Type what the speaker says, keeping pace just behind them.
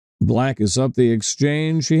Black is up the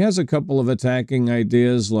exchange. He has a couple of attacking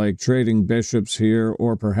ideas like trading bishops here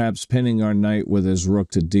or perhaps pinning our knight with his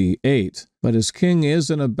rook to d8. But his king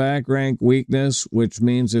is in a back rank weakness, which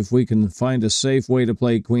means if we can find a safe way to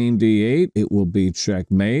play queen d8, it will be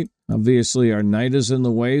checkmate. Obviously, our knight is in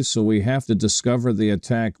the way, so we have to discover the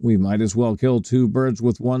attack. We might as well kill two birds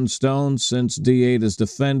with one stone. Since d8 is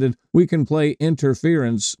defended, we can play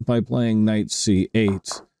interference by playing knight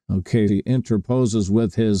c8. Okay, he interposes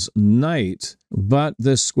with his knight, but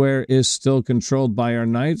this square is still controlled by our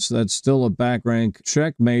knights. That's still a back rank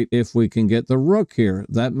checkmate if we can get the rook here.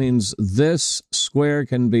 That means this square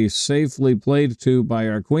can be safely played to by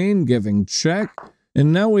our queen, giving check.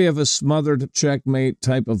 And now we have a smothered checkmate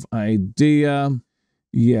type of idea.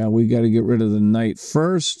 Yeah, we got to get rid of the knight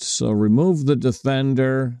first. So remove the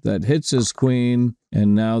defender that hits his queen.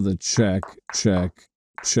 And now the check, check,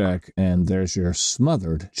 check. And there's your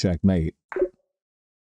smothered checkmate.